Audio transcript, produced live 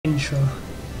intro.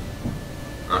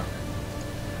 Okay.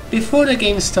 Before the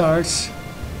game starts,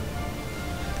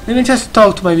 let me just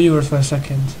talk to my viewers for a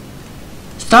second.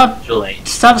 Stop. Too late.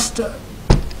 Stop.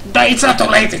 No, it's not too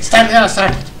late. It's time to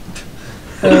start.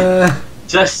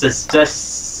 Just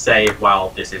say while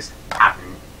this is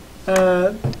happening.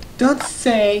 Don't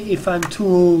say if I'm too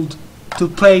old to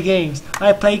play games.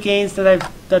 I play games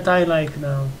that I like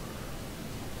now.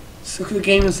 So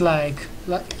games like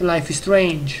Life is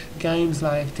Strange, games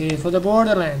like Tales for the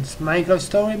Borderlands, Minecraft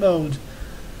Story Mode,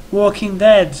 Walking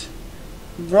Dead,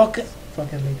 Rocket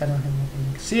League, I don't have Rocket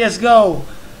League, CSGO,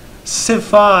 Civ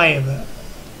 5,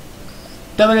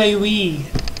 WWE,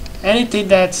 anything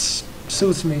that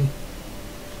suits me.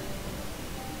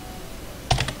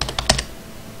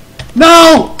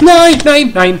 No!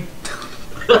 9!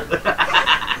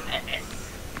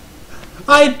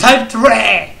 I typed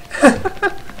rare!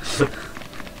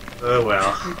 Oh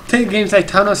well. Take games like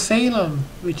Town of Salem,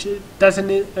 which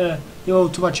doesn't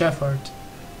involve too much effort.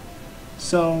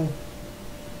 So,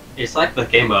 It's like the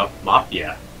game of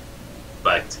Mafia,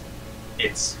 but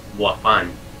it's more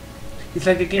fun. it's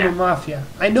like a game of Mafia.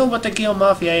 I know what a game of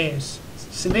Mafia is.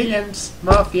 Civilians,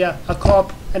 Mafia, a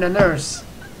cop, and a nurse.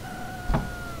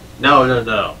 No.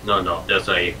 There's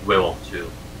a werewolf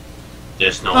too.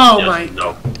 There's no. Oh there's my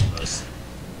no.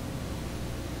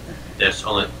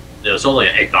 There's only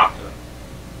a doctor.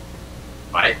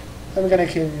 Right? I'm gonna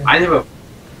kill you. I never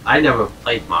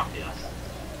played Mafia.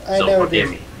 I So never forgive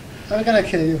did. me. I'm gonna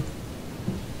kill you.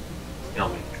 Kill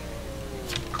me.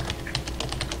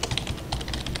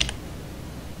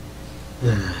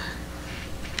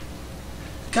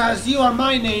 Cause you are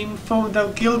my name from the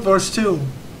Guild Wars 2.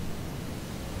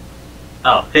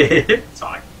 Oh,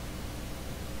 sorry.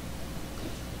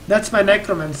 That's my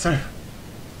necromancer.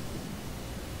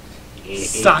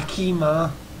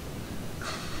 Sakima.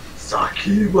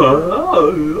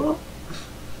 Sakima.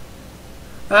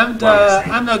 I'm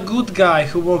the good guy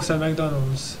who works at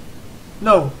McDonald's.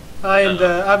 No, I'm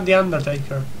the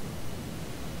Undertaker.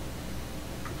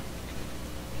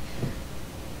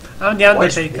 I'm the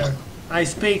Undertaker. I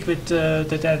speak with the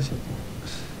dead.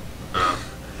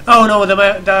 Oh no,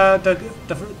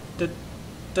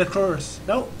 the curse.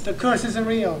 No, the curse isn't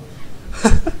real.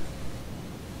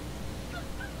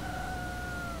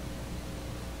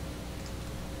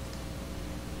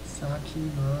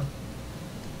 Sakima.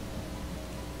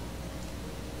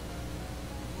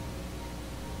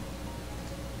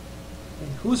 Hey,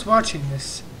 who's watching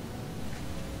this?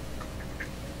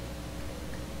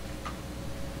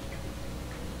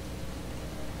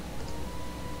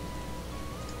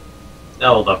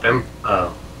 No, the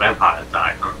vampire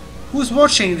died, huh? Who's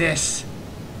watching this?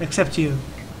 Except you.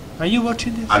 Are you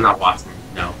watching this? I'm not watching.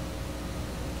 No.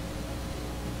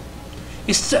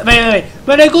 Wait.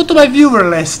 When I go to my viewer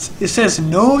list, it says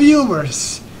no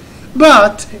viewers.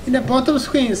 But in the bottom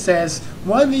screen it says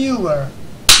 1 viewer.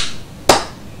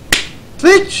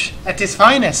 Twitch at its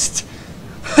finest.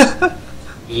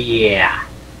 Yeah.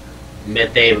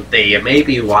 They may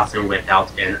be watching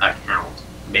without an account.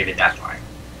 Maybe that's right.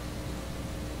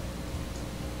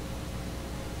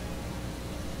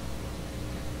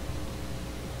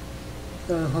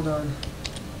 Hold on.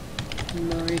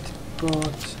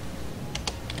 Nightbot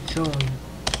join.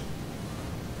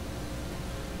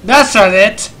 That's not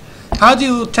it! How do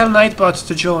you tell Nightbot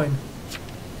to join?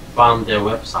 From their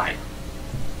website.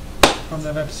 From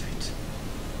the website.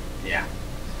 Yeah.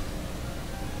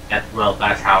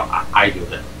 That's how I do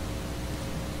it.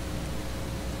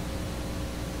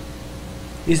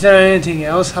 Is there anything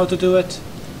else how to do it?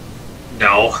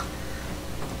 No.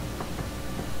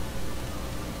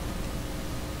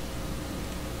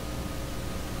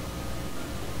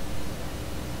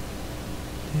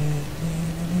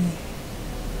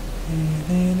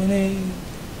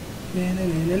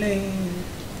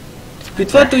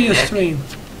 With what do you stream?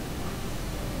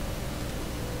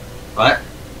 What?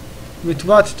 With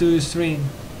what do you stream?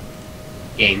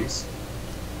 Games.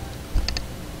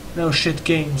 No shit,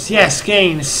 games. Yes,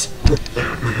 games!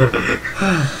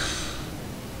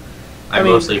 I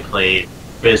mean- mostly play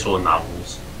visual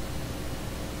novels.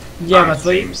 Yeah, but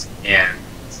wait. games and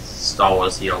Star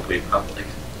Wars: The Old Republic.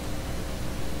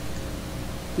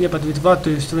 Yeah, but with what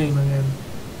do you stream again?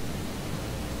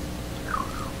 I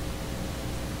don't know.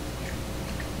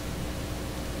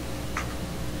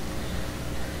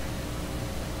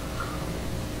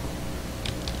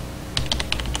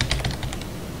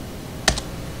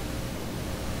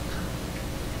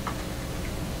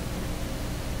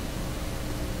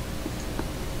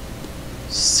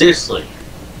 Seriously,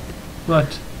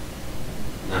 What?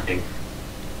 nothing.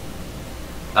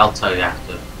 I'll tell you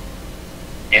after.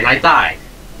 And I died.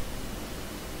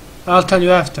 I'll tell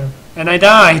you after. And I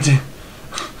died.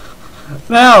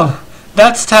 Well,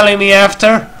 that's telling me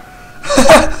after.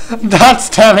 That's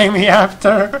telling me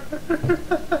after.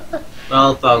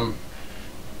 Well,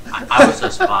 I was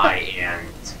a spy and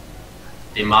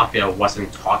the mafia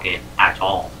wasn't talking at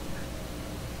all.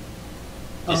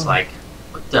 It's Oh. like,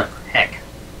 what the heck?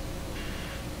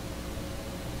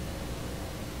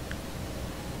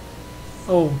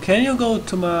 Oh, can you go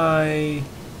to my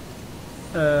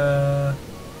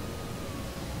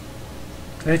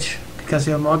Twitch? Because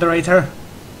you're a moderator?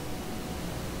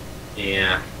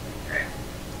 Yeah. Okay.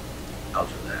 I'll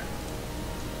do that.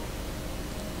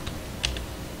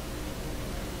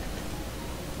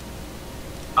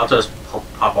 I'll just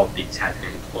pop up the tab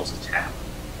and close the tab.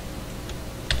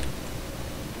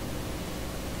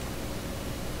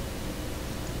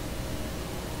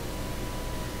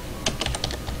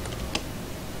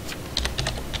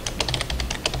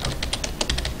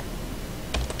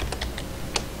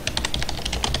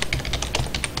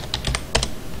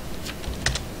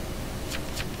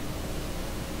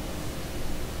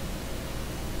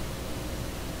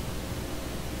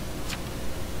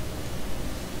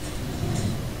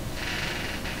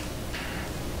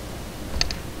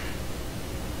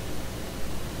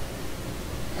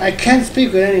 I can't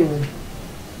speak with anyone.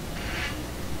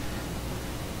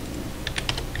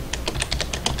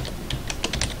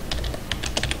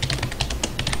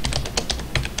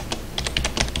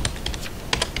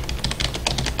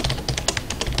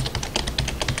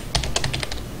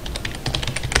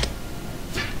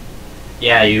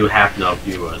 Yeah, you have no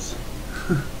viewers.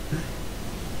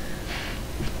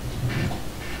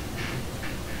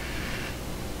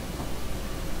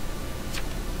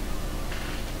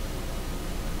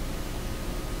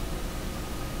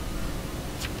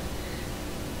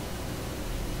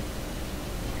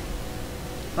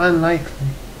 Unlikely.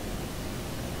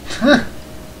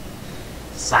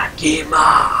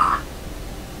 Sakima!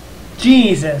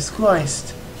 Jesus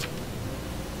Christ.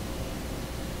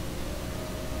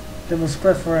 They will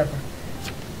spread forever.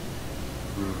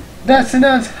 That's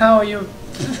not how you...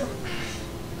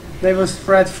 They will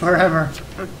spread forever.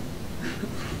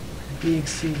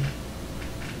 EXE.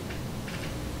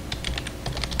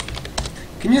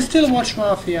 Can you still watch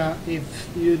Mafia if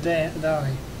you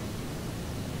die?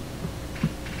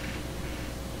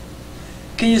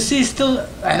 Can you see still...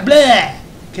 Bleh!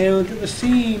 Can you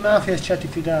see Mafia's chat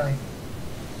if you die?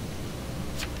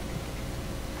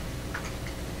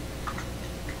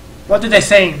 What are they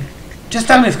saying? Just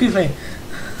tell me quickly.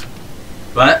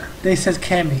 What? They said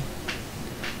Cammy.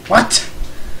 What?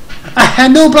 I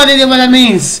had no bloody idea what that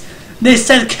means. They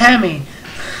said Cammy.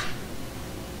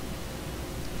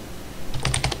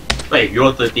 Wait,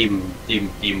 you're the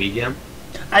medium?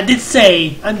 I did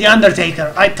say I'm the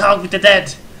Undertaker. I talk with the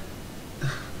dead.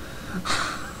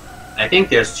 I think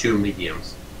there's two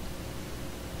mediums.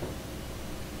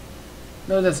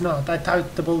 No, that's not. I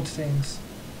typed the both things.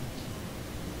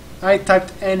 I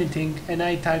typed anything and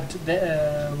I typed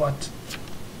the what?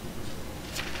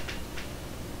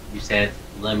 You said,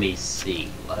 let me see.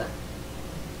 What?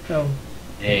 No.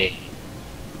 Hey.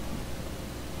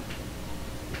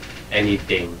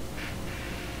 Anything.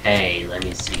 Hey, let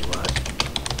me see what.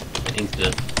 I think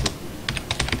the...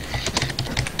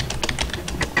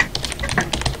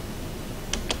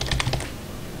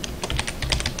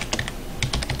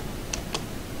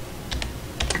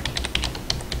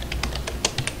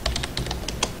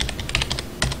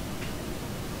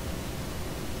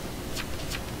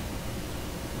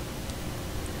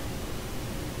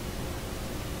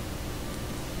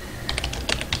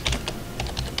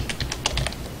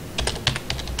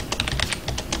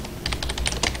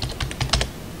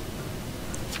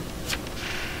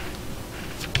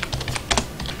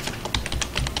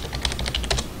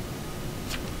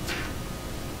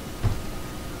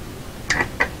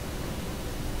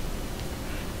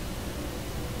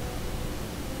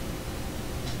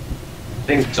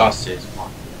 I think Justice won.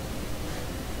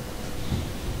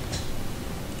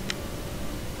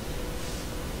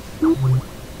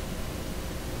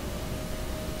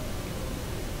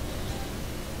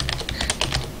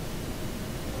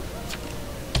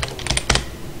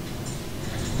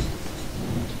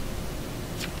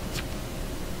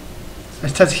 I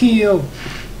said heal.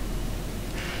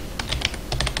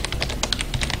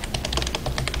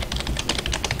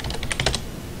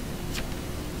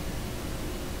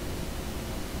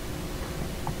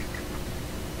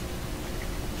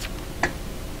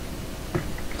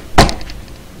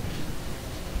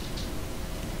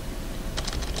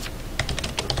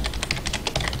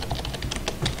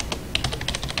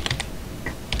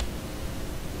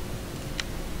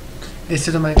 They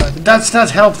said, oh my god, that's not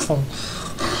helpful.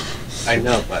 I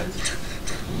know, but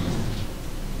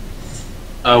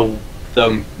oh,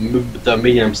 the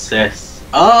medium says,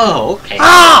 oh, okay.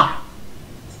 Ah!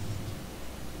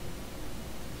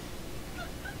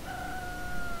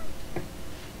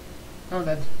 Oh,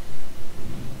 that.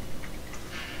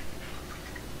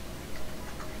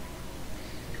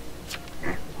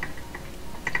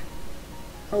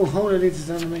 Oh, holy, this is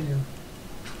on the menu.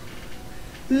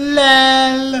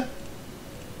 LOL.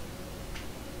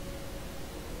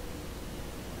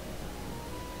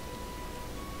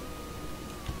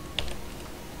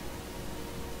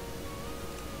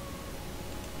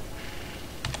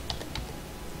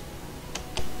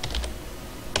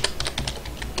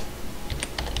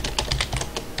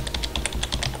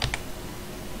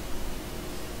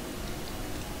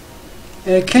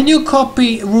 Can you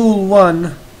copy rule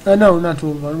 1? No, not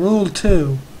rule 1. Rule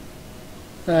 2.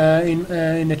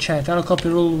 In the chat. I'll copy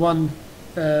rule 1.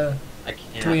 I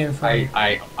can't. 3 and 5.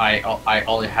 I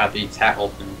only have the tab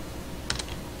open.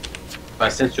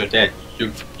 But since you're dead,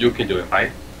 you can do it,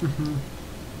 right? Mm-hmm.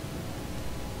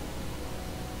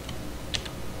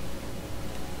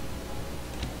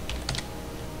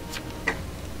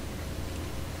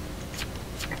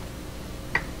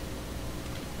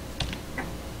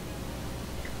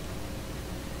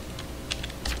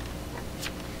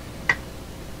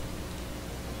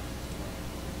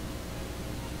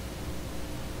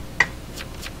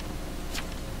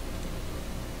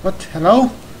 What?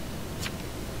 Hello?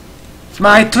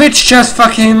 My Twitch just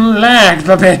fucking lagged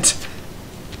a bit.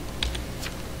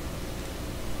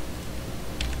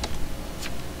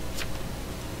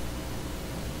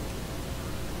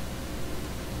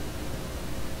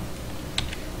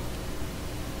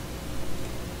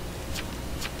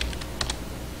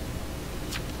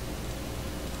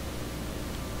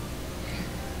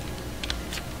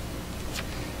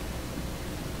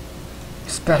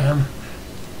 Spam.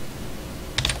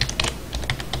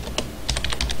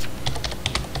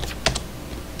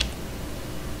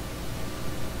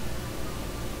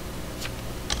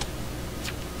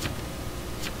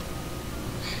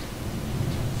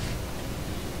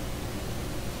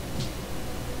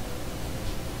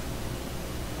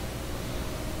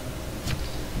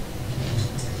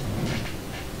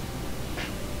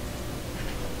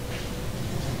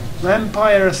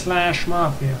 Vampire slash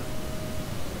mafia.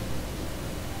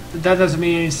 That doesn't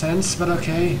make any sense, but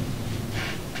okay.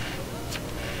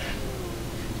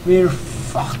 We're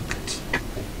fucked.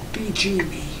 PG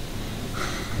me.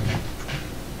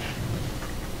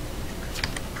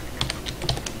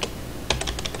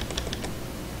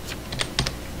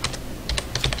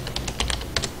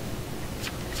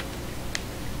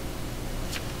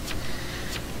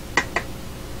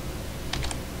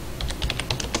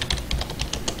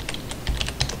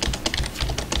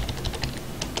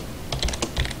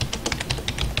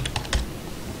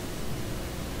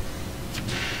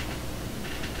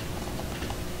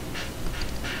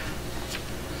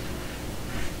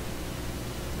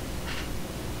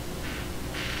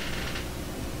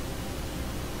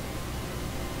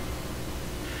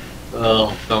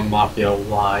 Oh, the Mafia,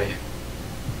 why?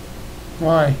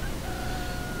 Why?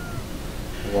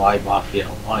 Why, Mafia?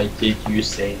 Why did you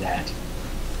say that?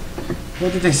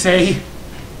 What did they say?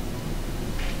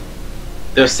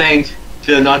 They're saying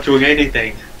they're not doing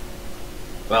anything.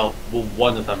 Well,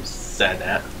 one of them said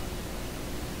that.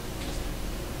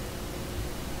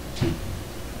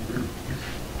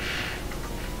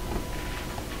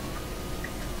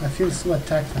 I feel so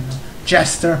attacked right now.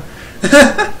 Jester!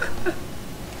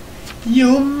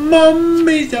 Your mum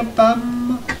is a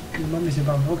bum! Your mum is a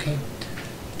bum, okay.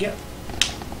 Yeah.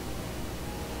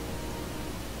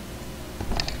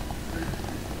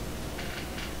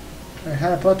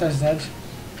 Harry Potter's dead.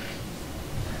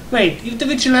 Wait, if the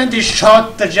vigilante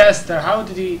shot the jester, how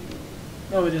did he...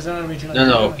 No, it is not a vigilante.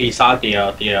 No, he saw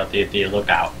the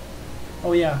lookout.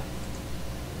 Oh yeah.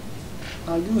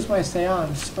 I'll use my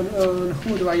seance. On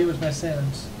who do I use my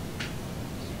seance?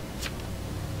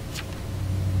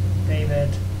 David,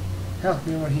 help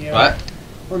me over here. What?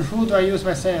 On who do I use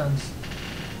my seance?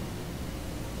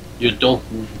 You don't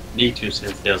need to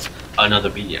since there's another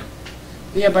medium.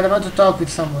 Yeah, but I want to talk with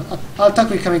someone. I'll talk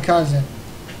with Kamikaze.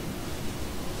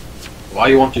 Why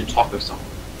you want to talk with someone?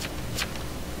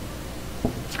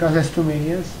 Because there's 2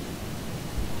 mediums.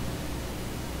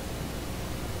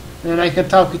 And I can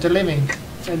talk with the living.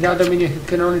 And the other medium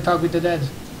can only talk with the dead.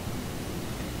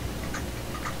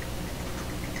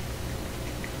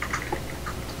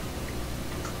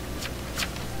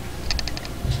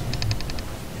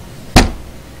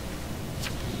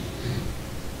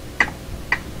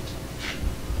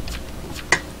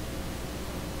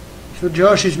 So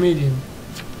Josh is medium.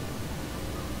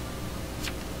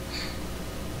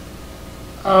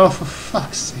 Oh, for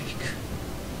fuck's sake.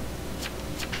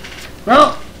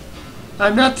 Well,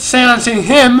 I'm not silencing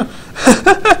him.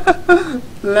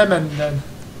 Lemon, then.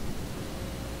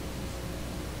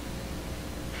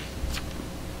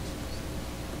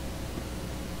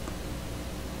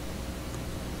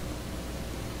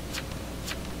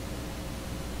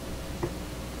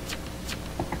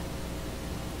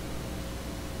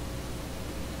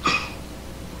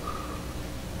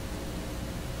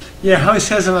 Yeah, how is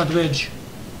Hazelnut Ridge?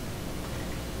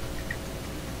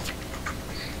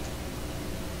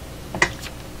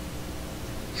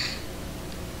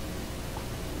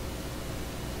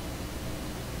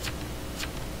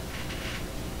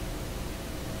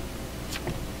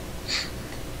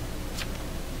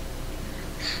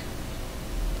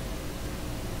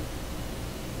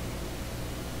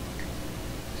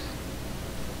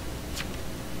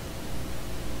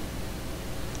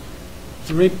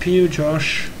 Rip you,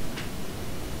 Josh.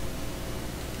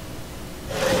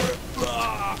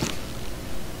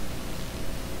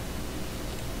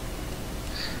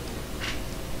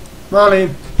 Molly.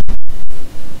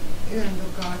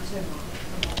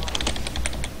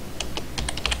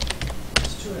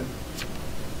 It's true.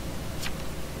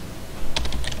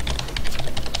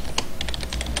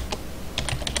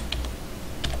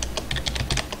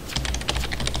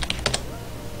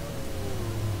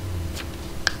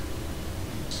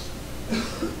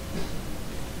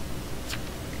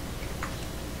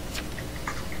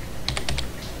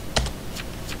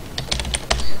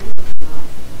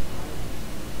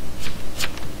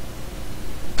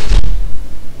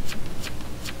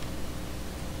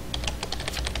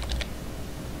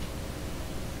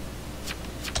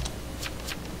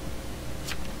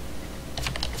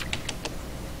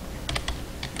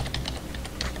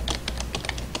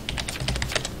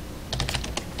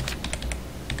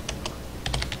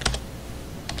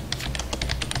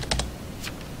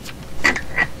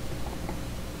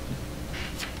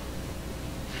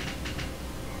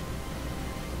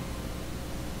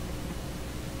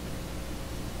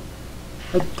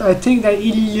 I think that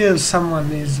Ilya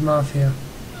someone is mafia.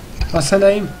 What's her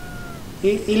name?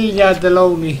 Ilya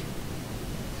Deloni.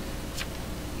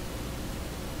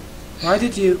 Why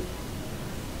did you...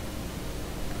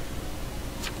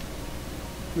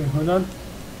 Wait, hold on.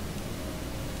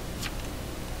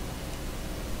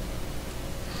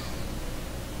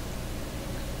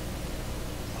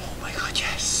 Oh my god,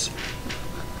 yes!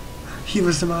 He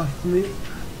was the mafia.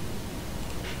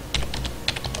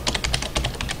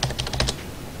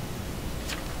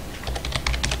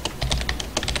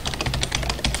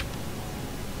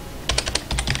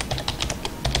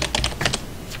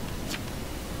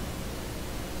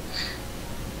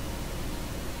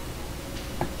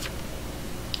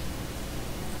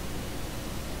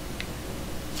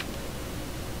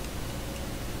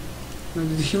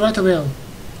 Did he write a will?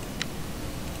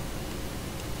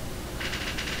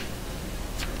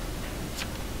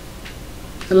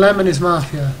 The lemon is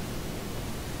mafia.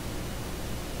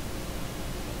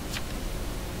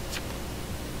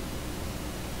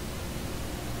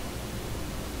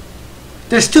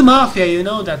 There's two mafia, you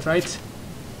know that, right?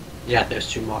 Yeah, there's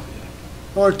two mafia.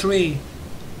 Or three.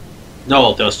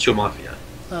 No, there's two mafia.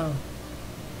 Oh.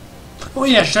 Oh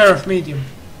yeah, sheriff medium.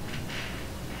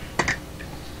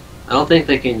 I don't think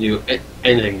they can do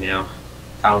anything now.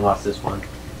 Town lost this one.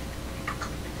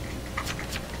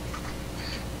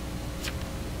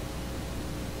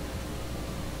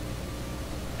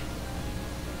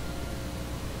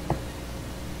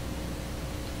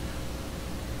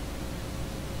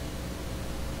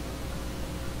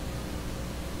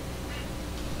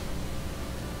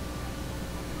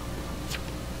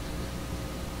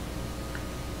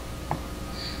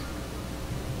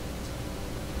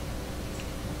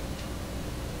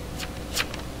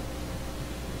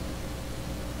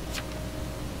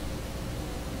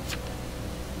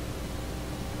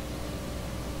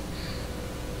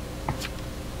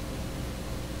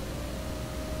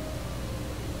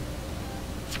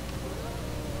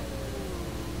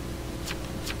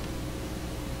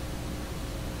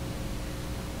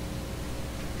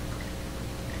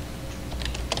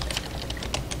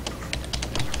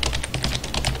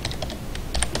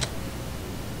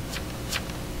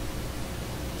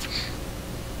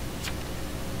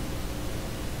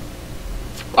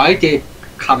 Why did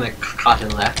Comic Cotton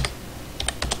left?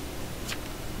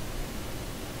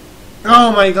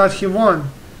 Oh my god, he won.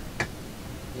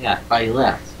 Yeah, why he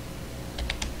left?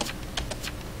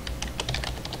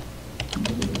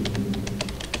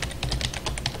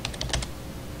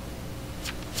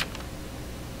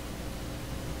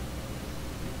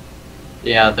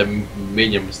 Yeah, the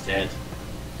medium is dead.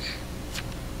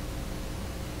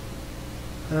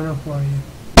 I don't know who are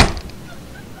you.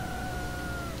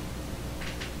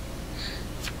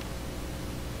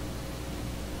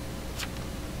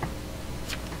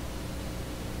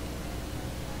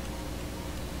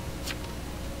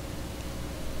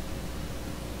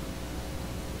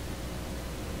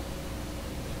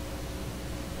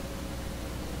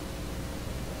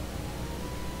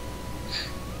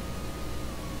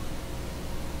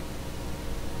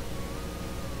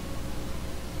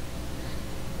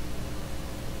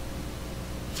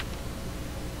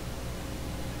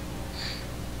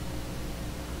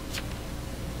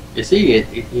 Is he an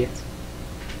idiot?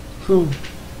 Who?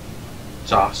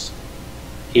 Josh.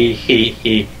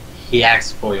 He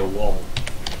asked for your wall.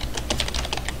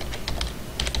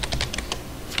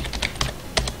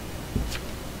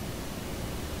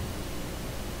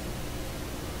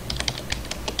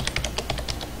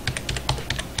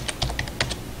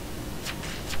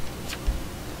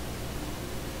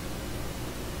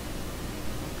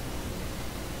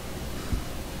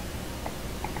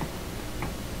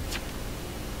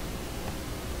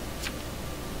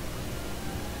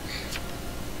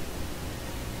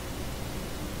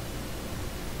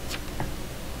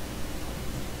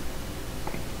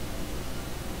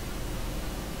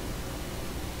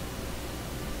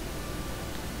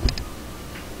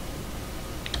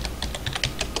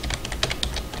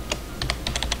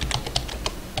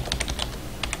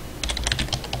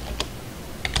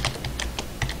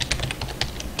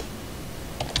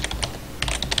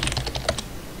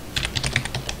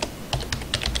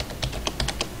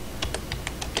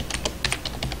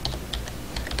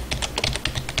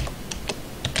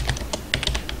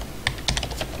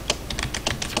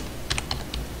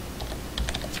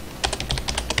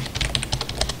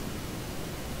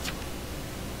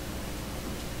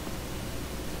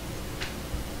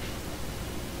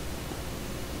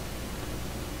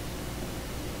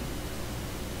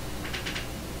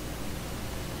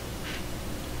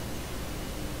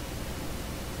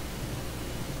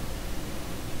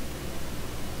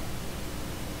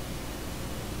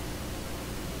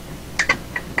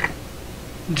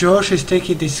 Josh is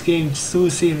taking this game so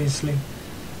seriously.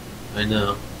 I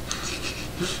know.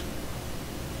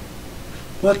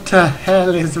 What the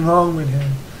hell is wrong with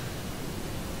him?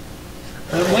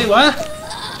 Wait,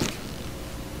 what?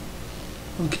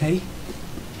 Okay.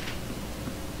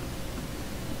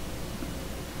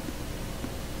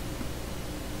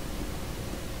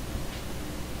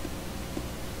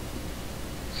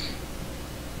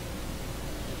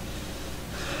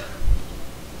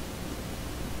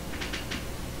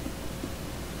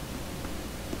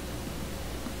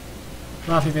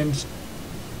 Rafi wins.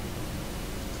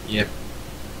 Yep.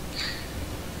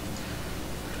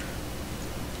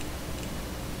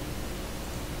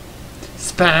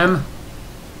 Spam.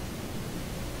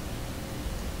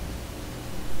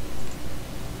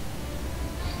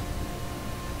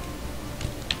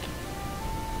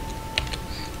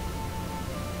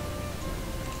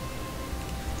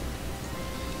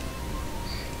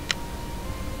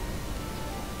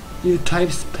 You type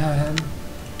spam.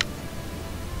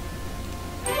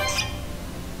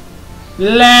 What?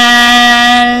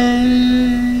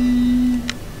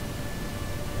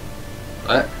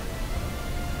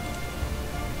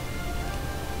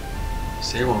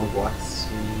 Say what's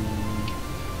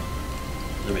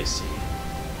let me see.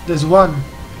 There's one.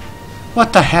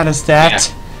 What the hell is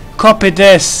that? Copy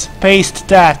this, paste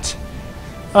that.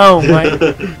 Oh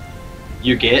my.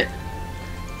 You get?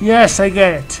 Yes, I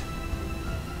get it.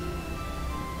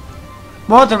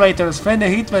 Moderators, find the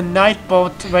Hitman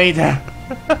Nightbot Raider.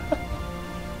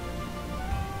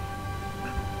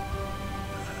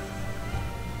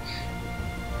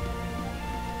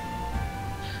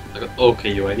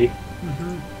 Okay, you ready?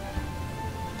 Mm-hmm.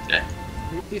 Yeah.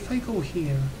 If I go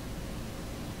here,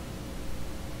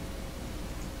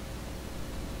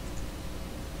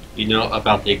 You know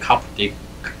about the copper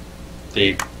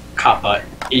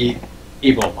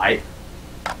evil, right?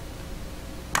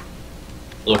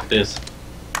 Look this.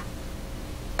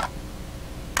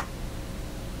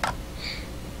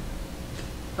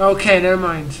 okay, never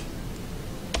mind.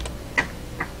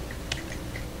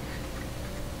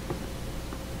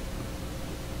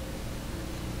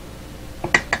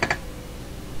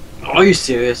 Are you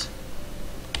serious?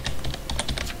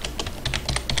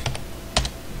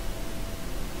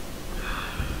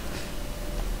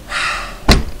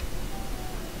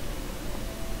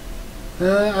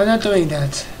 I'm not doing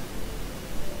that.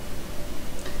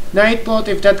 Nightbot,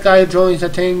 if that guy joins the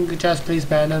thing, just please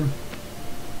ban him.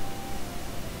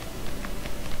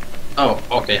 Oh,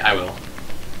 okay, I will.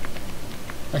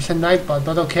 I said Nightbot,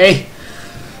 but okay.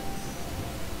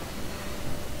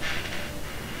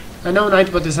 I know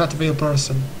Nightbot is not a real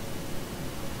person.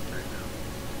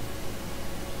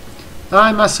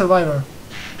 I'm a survivor.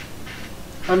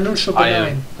 I'm Lucio I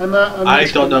am. Benign. I'm I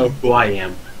Lucio don't know Benign. who I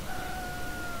am.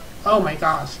 Oh my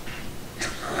gosh.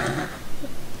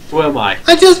 Who am I?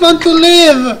 I just want to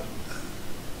live!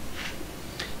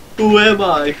 Who am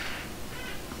I?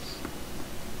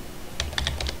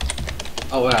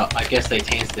 Oh well, I guess they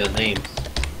changed their names.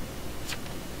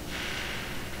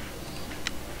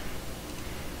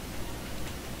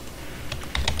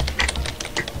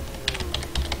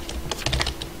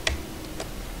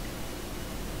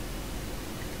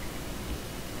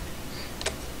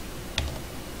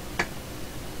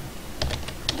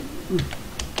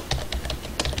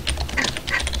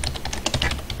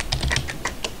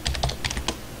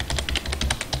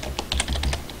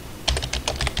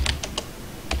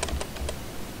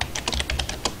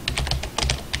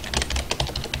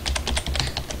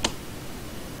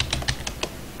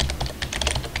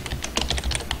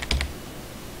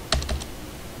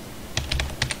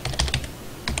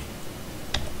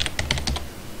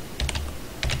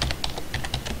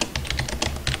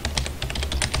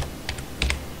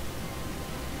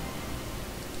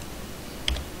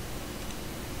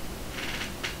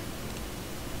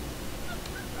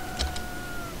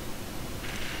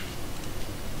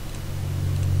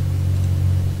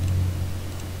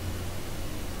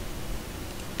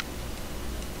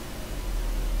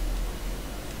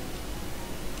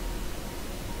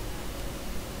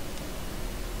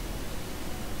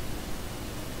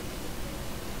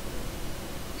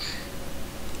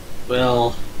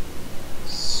 Well,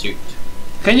 suit.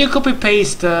 Can you copy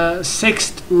paste the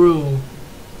 6th rule?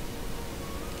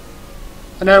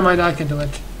 Never mind, I can do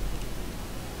it.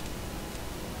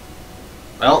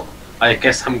 Well, I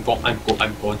guess I'm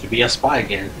going to be a spy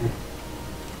again.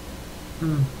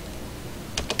 Hmm.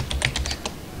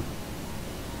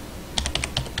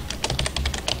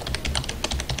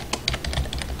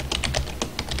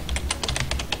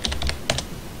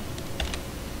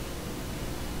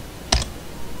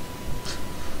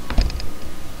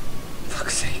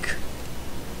 Fuck's sake.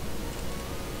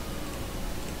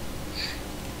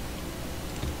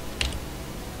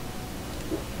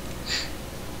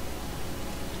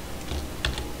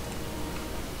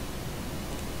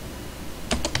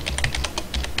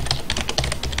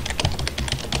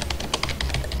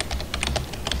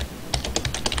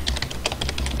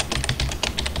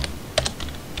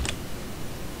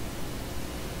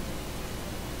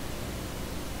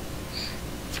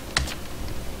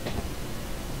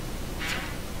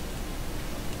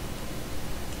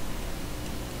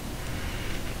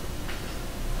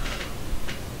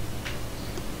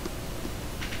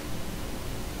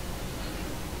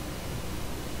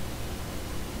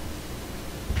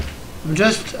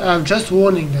 I'm just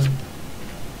warning them.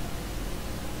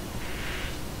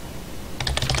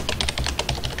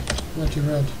 What you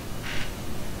read.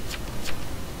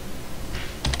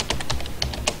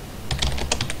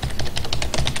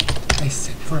 I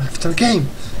said for after game.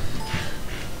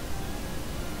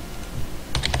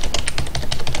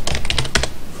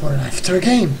 For after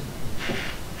game.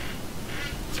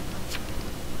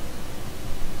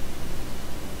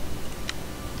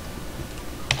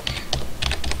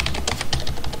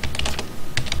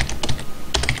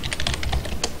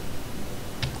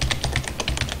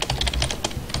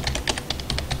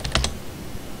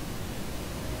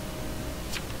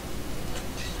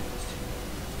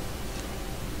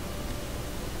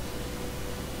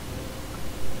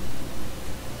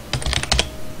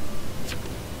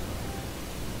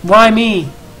 Why me?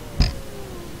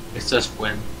 It's just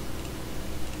when.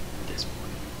 At this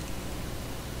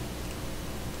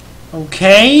point.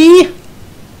 Okay.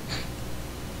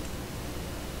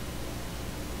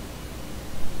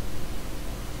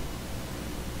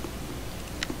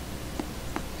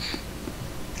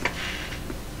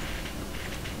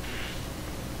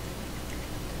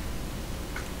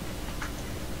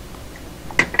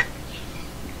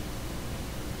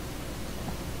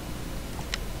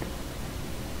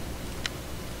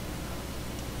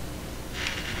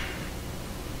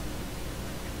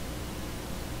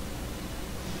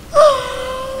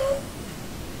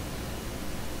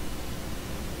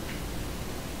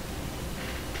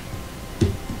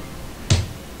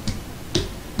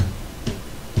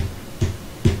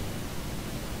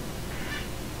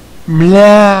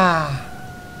 Blah,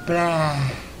 blah,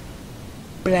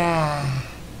 blah.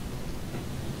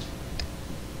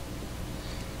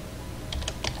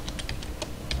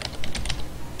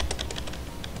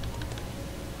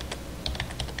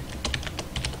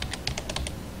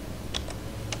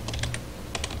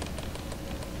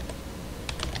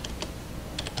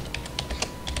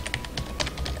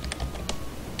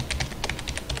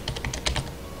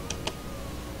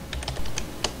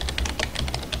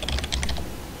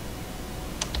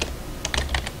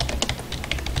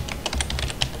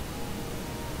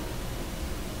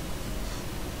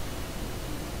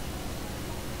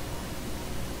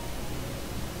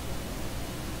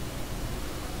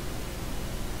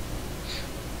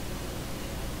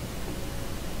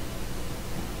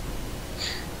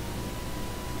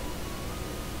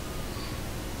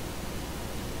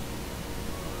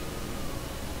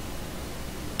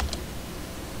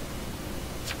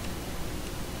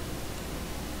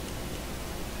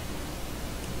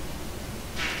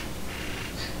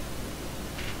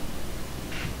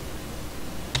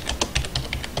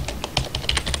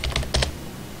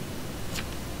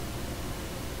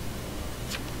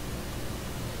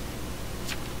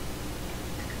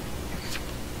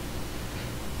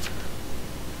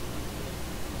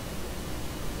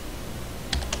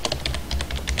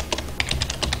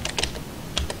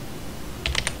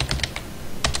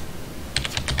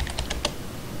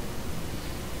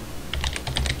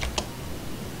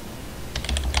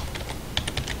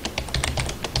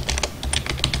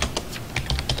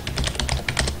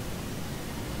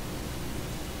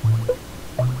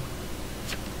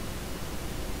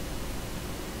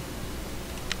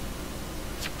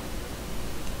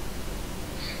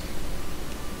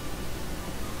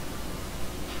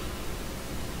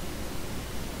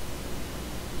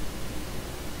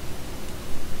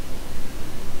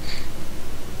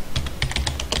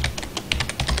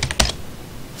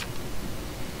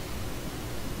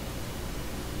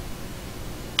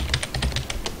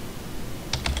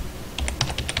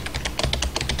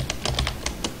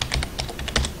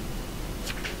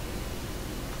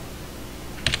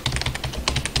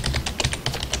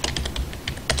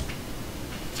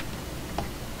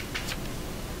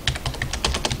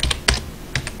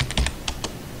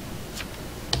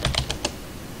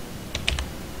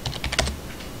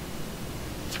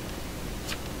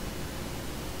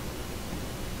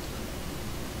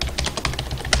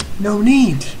 No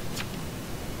need.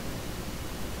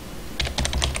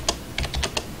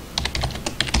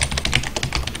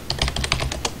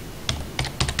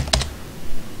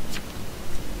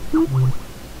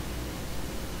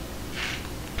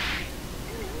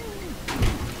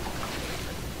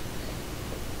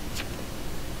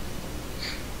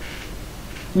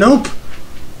 Nope.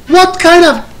 What kind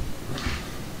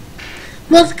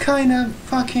of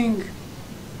fucking...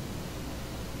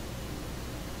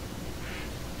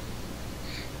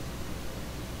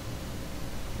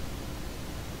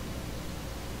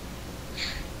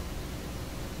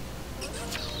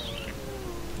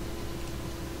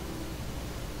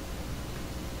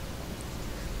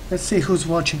 Let's see who's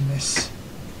watching this.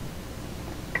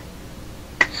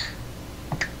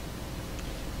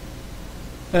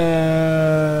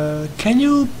 Can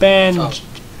you ban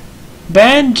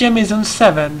ban Jamison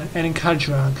 7 and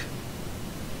Kadrog?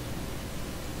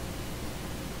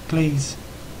 Please.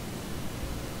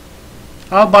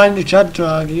 I'll ban the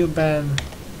Kadrog, you ban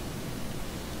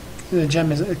the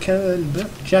Jamison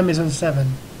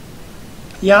 7.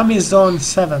 Yamizon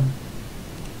 7.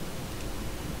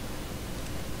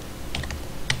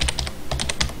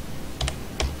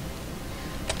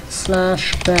 /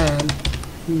 ban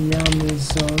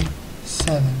Yamizon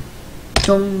 7.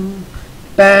 Don't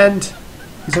banned.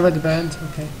 It's already banned.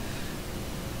 Okay.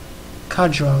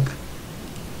 Kadrog.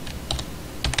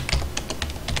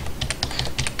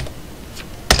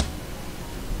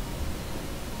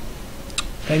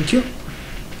 Thank you.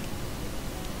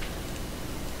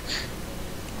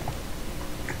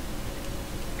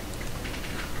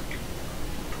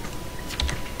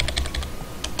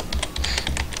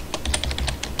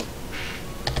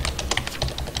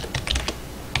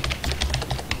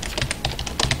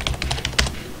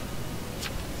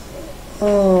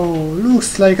 Oh,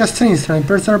 looks like Astrini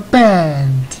snipers are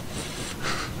banned.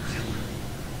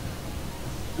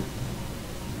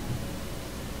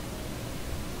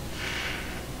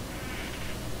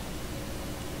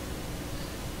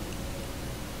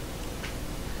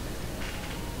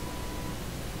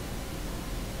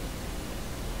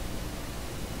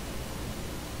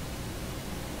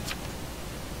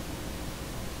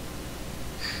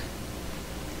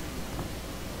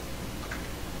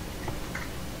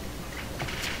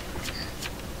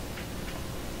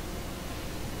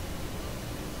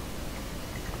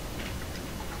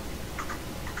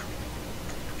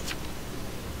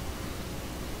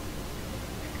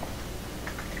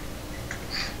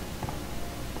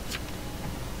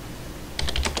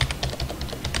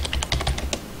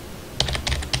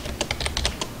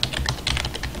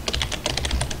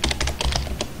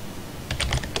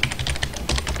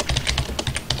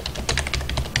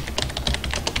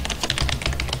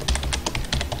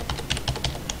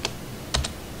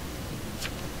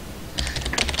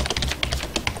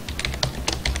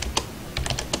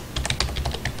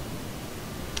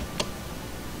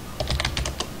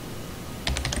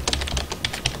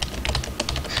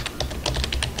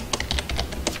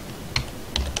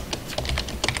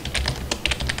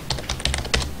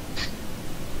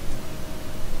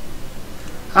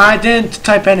 I didn't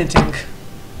type anything.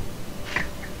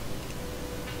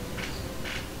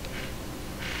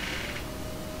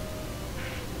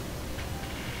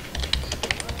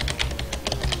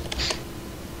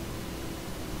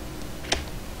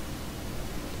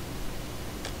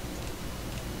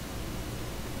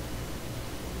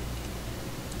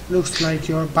 Looks like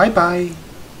you're bye-bye.